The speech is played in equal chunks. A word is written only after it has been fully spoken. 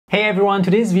Hey everyone,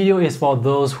 today's video is for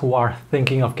those who are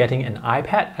thinking of getting an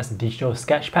iPad as a digital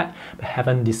sketchpad but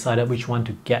haven't decided which one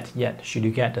to get yet. Should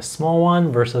you get the small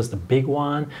one versus the big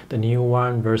one, the new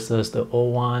one versus the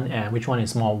old one, and which one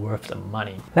is more worth the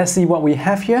money? Let's see what we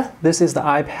have here. This is the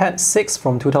iPad 6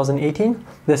 from 2018.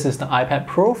 This is the iPad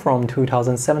Pro from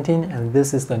 2017, and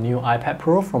this is the new iPad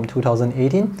Pro from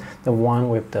 2018, the one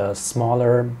with the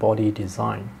smaller body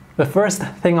design. The first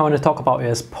thing I want to talk about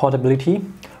is portability.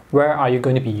 Where are you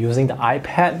going to be using the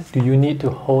iPad? Do you need to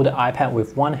hold the iPad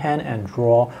with one hand and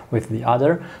draw with the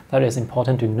other? That is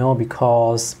important to know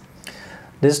because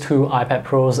these two iPad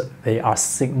Pros, they are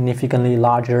significantly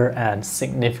larger and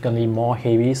significantly more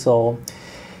heavy. So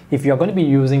if you're going to be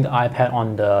using the iPad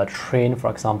on the train,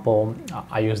 for example,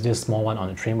 I use this small one on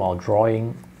the train while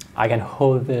drawing. I can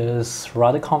hold this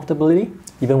rather comfortably,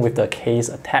 even with the case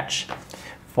attached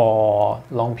for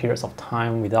long periods of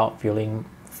time without feeling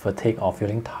fatigue or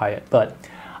feeling tired, but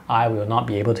I will not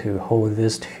be able to hold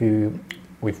this two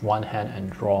with one hand and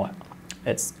draw.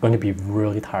 It's going to be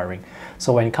really tiring.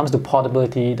 So when it comes to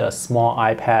portability, the small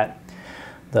iPad,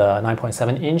 the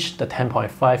 9.7 inch, the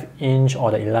 10.5 inch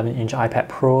or the 11-inch iPad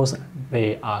Pros,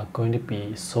 they are going to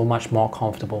be so much more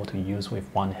comfortable to use with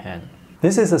one hand.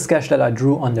 This is a sketch that I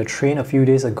drew on the train a few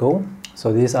days ago.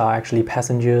 So these are actually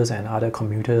passengers and other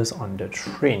commuters on the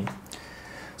train.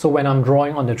 So when I'm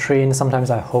drawing on the train, sometimes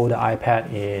I hold the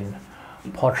iPad in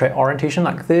portrait orientation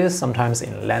like this, sometimes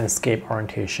in landscape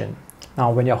orientation. Now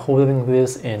when you're holding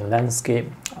this in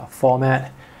landscape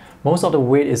format, most of the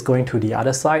weight is going to the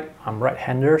other side. I'm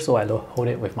right-hander, so I hold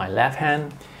it with my left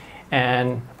hand.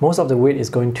 And most of the weight is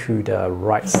going to the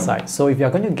right side. So if you're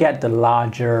going to get the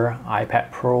larger iPad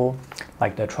Pro,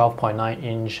 like the 12.9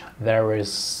 inch, there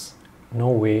is no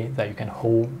way that you can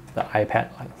hold the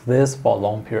iPad like this for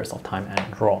long periods of time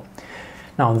and draw.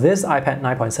 Now this iPad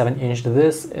 9.7 inch,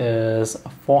 this is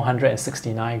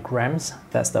 469 grams.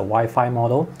 That's the Wi-Fi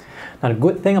model. Now the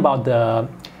good thing about the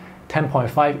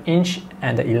 10.5 inch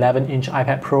and the 11-inch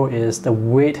iPad Pro is the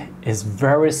weight is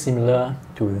very similar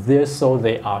to this, so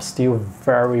they are still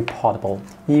very portable.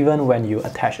 Even when you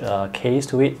attach a case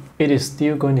to it, it is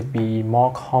still going to be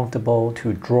more comfortable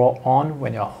to draw on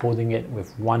when you're holding it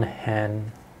with one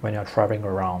hand when you're traveling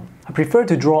around. I prefer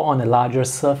to draw on a larger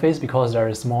surface because there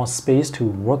is more space to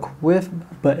work with,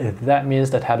 but if that means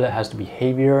the tablet has to be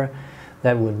heavier,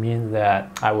 that would mean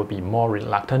that I would be more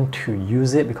reluctant to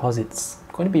use it because it's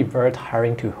going to be very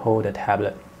tiring to hold the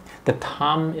tablet. The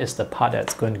thumb is the part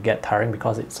that's going to get tiring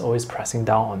because it's always pressing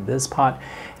down on this part,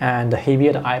 and the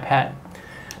heavier the iPad,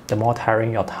 the more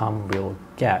tiring your thumb will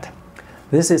get.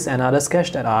 This is another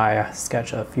sketch that I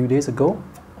sketched a few days ago,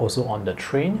 also on the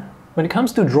train. When it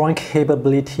comes to drawing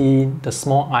capability, the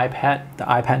small iPad, the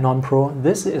iPad non-Pro,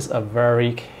 this is a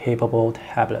very capable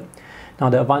tablet. Now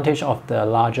the advantage of the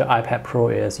larger iPad Pro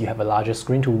is you have a larger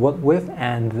screen to work with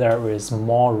and there is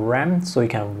more RAM, so you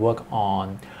can work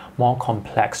on more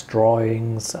complex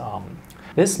drawings.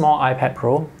 This small iPad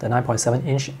Pro, the 9.7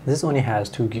 inch, this only has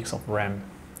 2 gigs of RAM.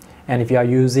 And if you are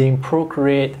using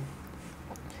Procreate,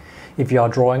 if you are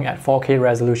drawing at 4K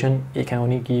resolution, it can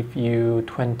only give you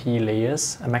 20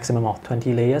 layers, a maximum of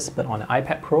 20 layers, but on the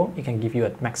iPad Pro, it can give you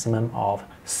a maximum of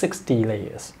 60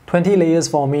 layers. 20 layers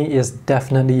for me is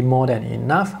definitely more than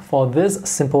enough. For this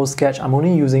simple sketch, I'm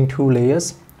only using 2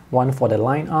 layers, one for the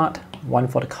line art, one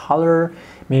for the color.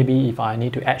 Maybe if I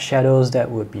need to add shadows,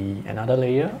 that would be another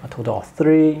layer, a total of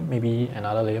 3, maybe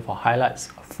another layer for highlights,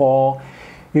 4.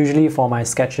 Usually for my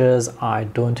sketches, I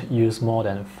don't use more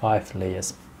than 5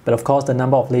 layers. But of course, the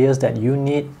number of layers that you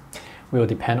need will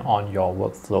depend on your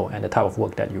workflow and the type of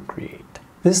work that you create.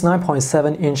 This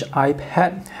 9.7 inch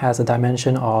iPad has a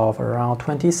dimension of around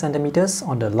 20 centimeters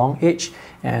on the long edge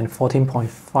and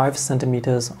 14.5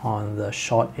 centimeters on the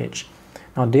short edge.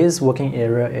 Now this working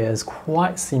area is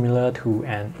quite similar to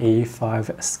an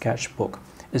A5 sketchbook.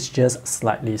 It's just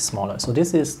slightly smaller. So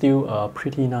this is still a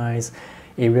pretty nice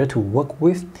area to work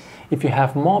with. If you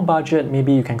have more budget,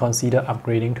 maybe you can consider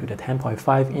upgrading to the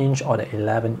 10.5 inch or the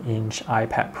 11-inch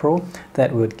iPad Pro.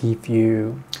 That would give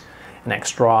you an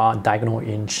extra diagonal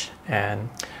inch, and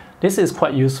this is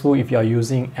quite useful if you're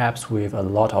using apps with a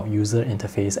lot of user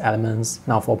interface elements.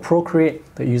 Now for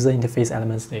Procreate, the user interface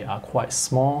elements, they are quite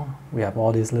small. We have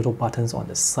all these little buttons on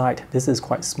the side. This is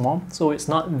quite small, so it's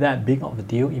not that big of a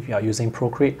deal if you are using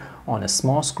Procreate on a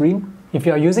small screen. If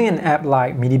you are using an app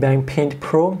like Medibank Paint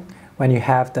Pro, when you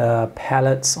have the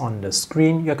palettes on the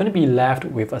screen, you're going to be left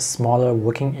with a smaller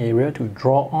working area to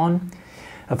draw on.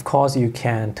 Of course, you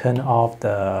can turn off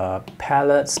the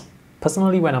palettes.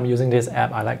 Personally, when I'm using this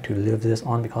app, I like to leave this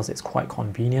on because it's quite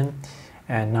convenient.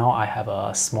 and now I have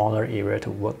a smaller area to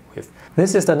work with.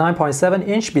 This is the 9.7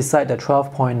 inch beside the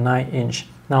 12.9 inch.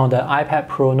 Now the iPad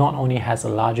Pro not only has a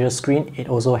larger screen, it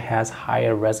also has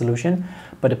higher resolution,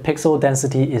 but the pixel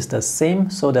density is the same,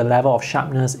 so the level of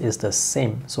sharpness is the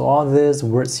same. So all these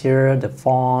words here, the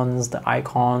fonts, the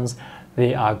icons,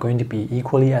 they are going to be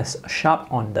equally as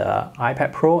sharp on the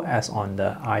iPad Pro as on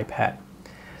the iPad.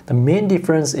 The main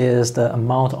difference is the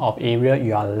amount of area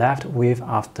you are left with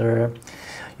after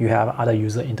you have other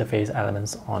user interface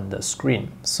elements on the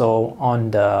screen. So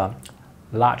on the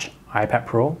large iPad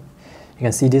Pro, you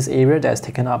can see this area that's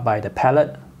taken up by the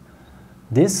palette.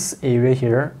 This area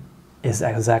here is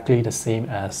exactly the same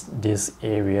as this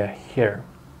area here.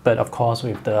 But of course,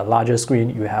 with the larger screen,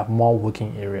 you have more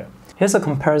working area. Here's a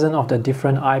comparison of the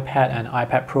different iPad and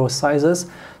iPad Pro sizes.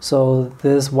 So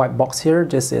this white box here,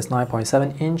 this is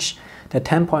 9.7 inch. The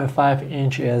 10.5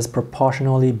 inch is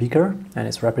proportionally bigger and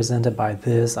it's represented by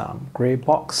this gray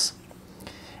box.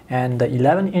 And the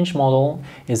 11-inch model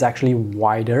is actually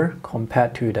wider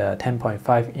compared to the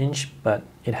 10.5 inch, but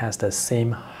it has the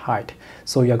same height.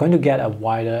 So you're going to get a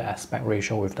wider aspect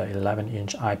ratio with the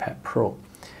 11-inch iPad Pro.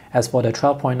 As for the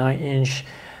 12.9 inch,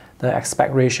 the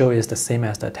aspect ratio is the same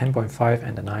as the 10.5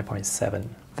 and the 9.7.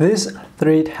 These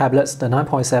three tablets, the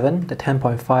 9.7, the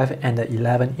 10.5 and the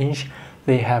 11-inch,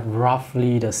 they have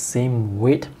roughly the same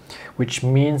weight, which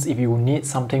means if you need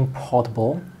something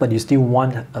portable but you still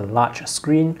want a large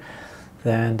screen,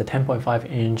 then the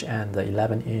 10.5 inch and the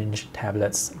 11-inch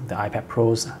tablets, the iPad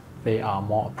Pros, they are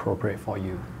more appropriate for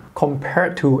you.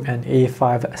 Compared to an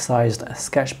A5 sized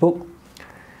sketchbook,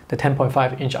 the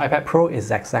 10.5 inch iPad Pro is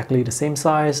exactly the same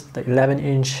size, the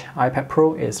 11-inch iPad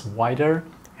Pro is wider,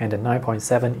 and the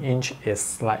 9.7 inch is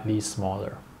slightly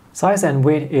smaller. Size and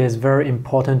weight is very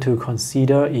important to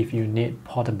consider if you need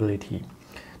portability.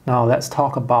 Now let's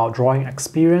talk about drawing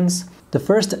experience. The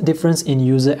first difference in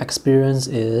user experience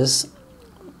is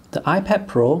the iPad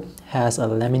Pro has a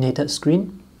laminated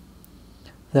screen.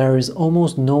 There is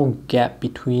almost no gap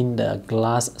between the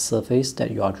glass surface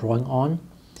that you are drawing on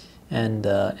and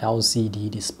the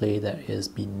LCD display that is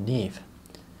beneath.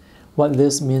 What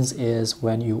this means is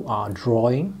when you are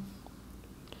drawing,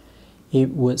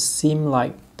 it would seem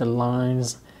like the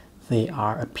lines, they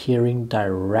are appearing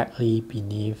directly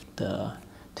beneath the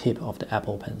tip of the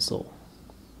Apple Pencil.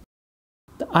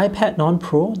 The iPad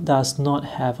non-Pro does not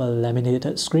have a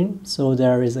laminated screen, so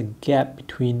there is a gap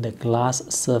between the glass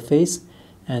surface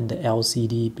and the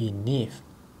LCD beneath.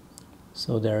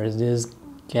 So there is this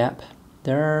gap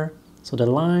there. So the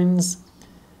lines,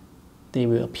 they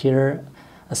will appear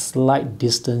a slight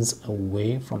distance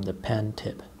away from the pen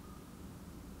tip.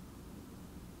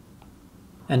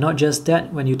 And not just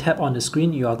that, when you tap on the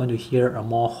screen, you are going to hear a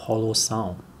more hollow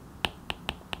sound.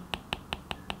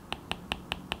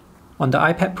 On the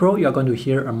iPad Pro, you are going to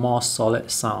hear a more solid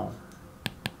sound.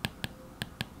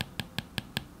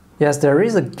 Yes, there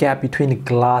is a gap between the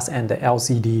glass and the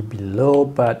LCD below,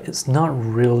 but it's not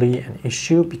really an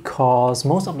issue because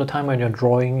most of the time when you're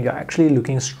drawing, you're actually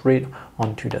looking straight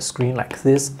onto the screen like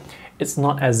this. It's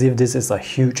not as if this is a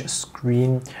huge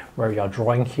screen where you're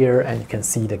drawing here and you can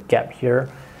see the gap here.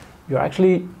 You're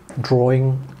actually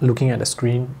drawing, looking at the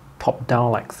screen top down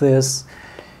like this.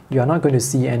 You're not going to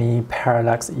see any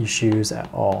parallax issues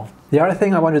at all. The other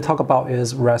thing I want to talk about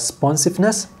is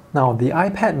responsiveness. Now, the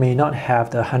iPad may not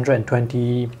have the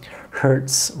 120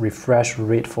 Hz refresh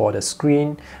rate for the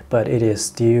screen, but it is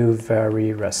still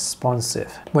very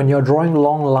responsive. When you're drawing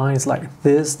long lines like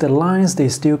this, the lines, they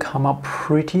still come up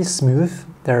pretty smooth.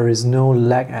 There is no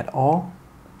lag at all.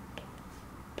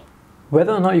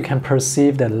 Whether or not you can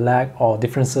perceive the lag or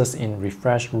differences in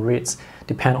refresh rates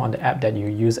depend on the app that you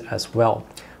use as well.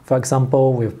 For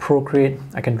example, with Procreate,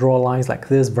 I can draw lines like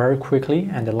this very quickly,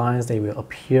 and the lines, they will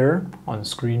appear on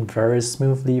screen very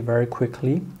smoothly, very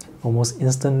quickly, almost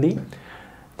instantly.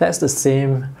 That's the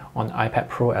same on iPad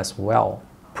Pro as well.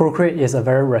 Procreate is a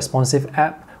very responsive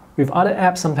app. With other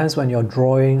apps, sometimes when you're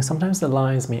drawing, sometimes the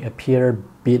lines may appear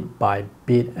bit by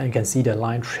bit, and you can see the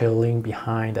line trailing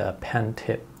behind the pen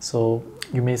tip. So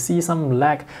you may see some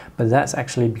lag, but that's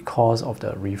actually because of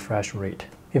the refresh rate.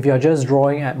 If you're just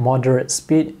drawing at moderate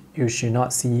speed, you should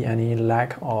not see any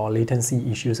lag or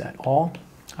latency issues at all,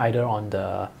 either on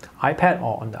the iPad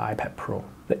or on the iPad Pro.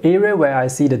 The area where I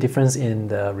see the difference in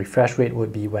the refresh rate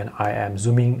would be when I am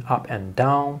zooming up and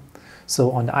down.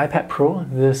 So on the iPad Pro,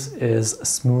 this is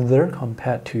smoother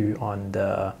compared to on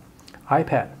the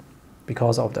iPad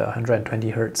because of the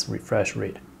 120 Hz refresh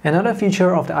rate. Another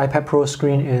feature of the iPad Pro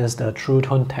screen is the True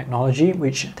Tone technology,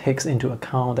 which takes into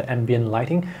account the ambient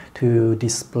lighting to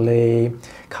display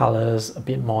colors a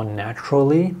bit more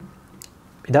naturally.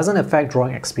 It doesn't affect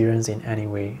drawing experience in any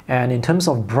way. And in terms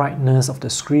of brightness of the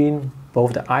screen,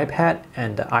 both the iPad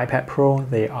and the iPad Pro,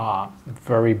 they are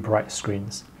very bright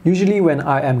screens. Usually when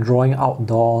I am drawing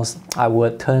outdoors, I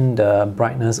would turn the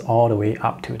brightness all the way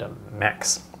up to the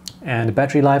max. And the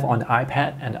battery life on the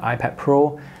iPad and the iPad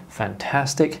Pro,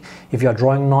 fantastic. If you're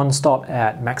drawing non-stop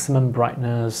at maximum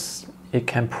brightness, it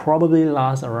can probably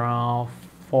last around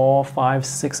 4, 5,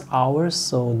 6 hours,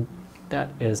 so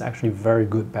that is actually very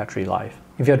good battery life.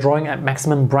 If you're drawing at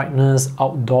maximum brightness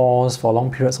outdoors for long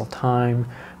periods of time,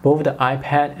 both the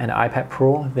iPad and the iPad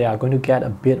Pro, they are going to get a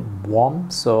bit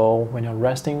warm, so when you're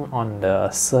resting on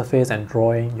the surface and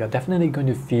drawing, you're definitely going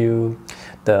to feel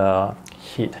the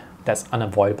heat. That's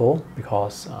unavoidable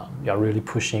because you're really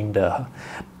pushing the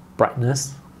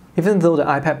brightness. Even though the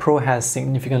iPad Pro has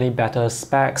significantly better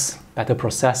specs, better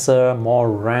processor,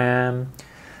 more RAM,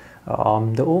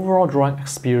 the overall drawing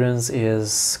experience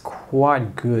is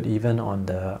quite good even on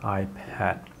the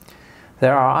iPad.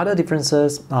 There are other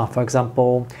differences. For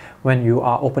example, when you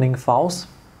are opening files,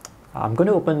 I'm going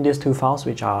to open these two files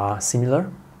which are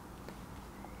similar.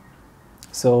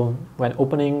 So when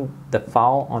opening the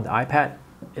file on the iPad,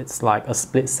 it's like a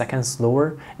split second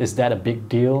slower. Is that a big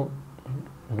deal?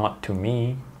 Not to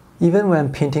me. Even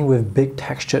when painting with big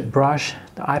textured brush,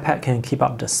 the iPad can keep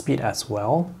up the speed as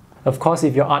well. Of course,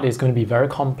 if your art is going to be very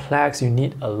complex, you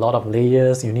need a lot of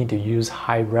layers, you need to use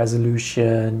high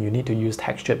resolution, you need to use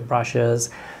textured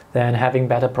brushes, then having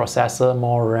better processor,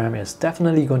 more RAM is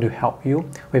definitely going to help you.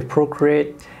 With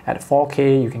Procreate at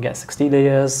 4K, you can get 60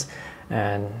 layers,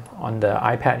 and on the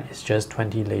iPad, it's just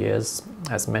 20 layers,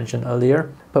 as mentioned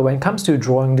earlier. But when it comes to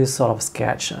drawing this sort of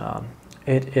sketch,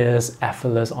 it is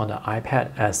effortless on the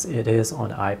iPad as it is on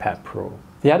the iPad Pro.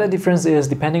 The other difference is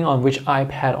depending on which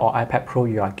iPad or iPad Pro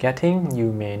you are getting,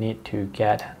 you may need to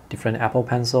get different Apple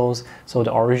Pencils. So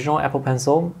the original Apple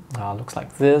Pencil looks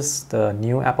like this, the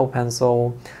new Apple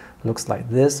Pencil looks like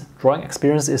this. Drawing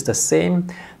experience is the same.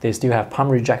 They still have palm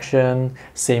rejection,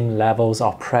 same levels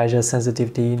of pressure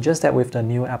sensitivity, just that with the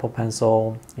new Apple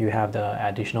Pencil, you have the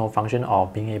additional function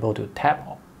of being able to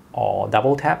tap or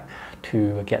double tap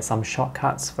to get some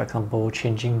shortcuts, for example,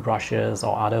 changing brushes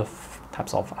or other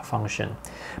types of function.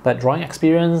 But drawing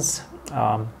experience,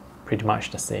 pretty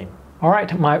much the same.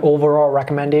 Alright, my overall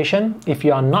recommendation, if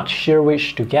you are not sure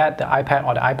which to get, the iPad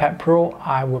or the iPad Pro,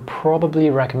 I would probably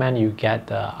recommend you get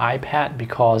the iPad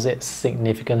because it's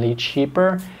significantly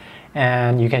cheaper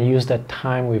and you can use the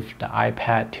time with the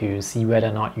iPad to see whether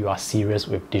or not you are serious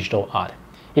with digital art.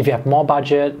 If you have more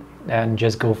budget, then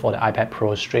just go for the iPad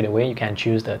Pro straight away. You can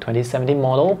choose the 2017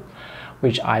 model,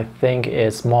 which I think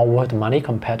is more worth the money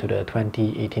compared to the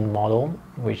 2018 model,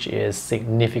 which is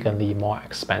significantly more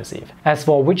expensive. As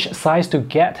for which size to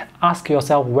get, ask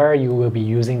yourself where you will be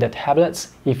using the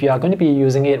tablets. If you are going to be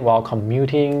using it while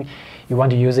commuting, you want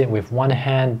to use it with one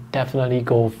hand, definitely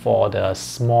go for the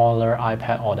smaller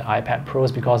iPad or the iPad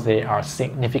Pros because they are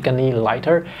significantly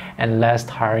lighter and less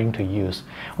tiring to use.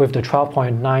 With the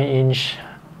 12.9-inch,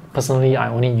 personally, I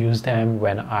only use them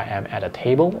when I am at a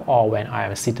table or when I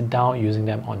am seated down using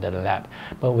them on the lap.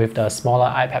 But with the smaller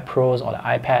iPad Pros or the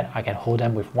iPad, I can hold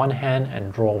them with one hand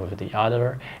and draw with the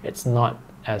other. It's not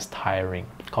as tiring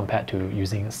compared to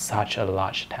using such a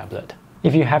large tablet.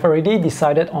 If you have already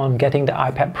decided on getting the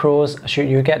iPad Pros, should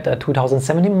you get the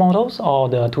 2017 models or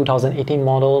the 2018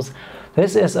 models?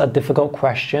 This is a difficult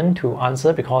question to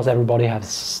answer because everybody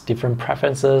has different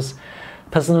preferences.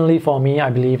 Personally, for me, I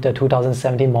believe the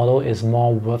 2017 model is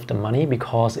more worth the money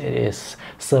because it is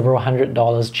several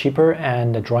 $100s cheaper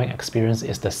and the drawing experience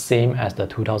is the same as the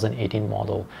 2018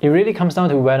 model. It really comes down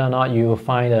to whether or not you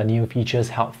find the new features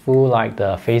helpful, like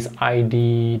the Face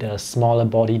ID, the smaller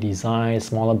body design,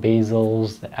 smaller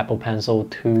bezels, the Apple Pencil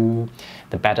 2,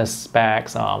 the better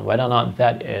specs, whether or not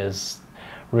that is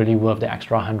really worth the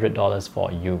extra $100 for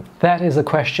you. That is a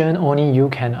question only you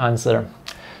can answer.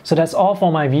 So that's all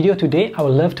for my video today. I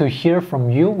would love to hear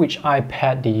from you. Which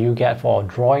iPad did you get for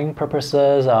drawing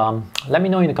purposes? Let me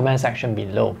know in the comment section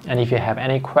below. And if you have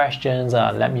any questions,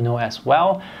 let me know as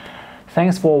well.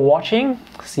 Thanks for watching.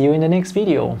 See you in the next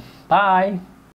video. Bye!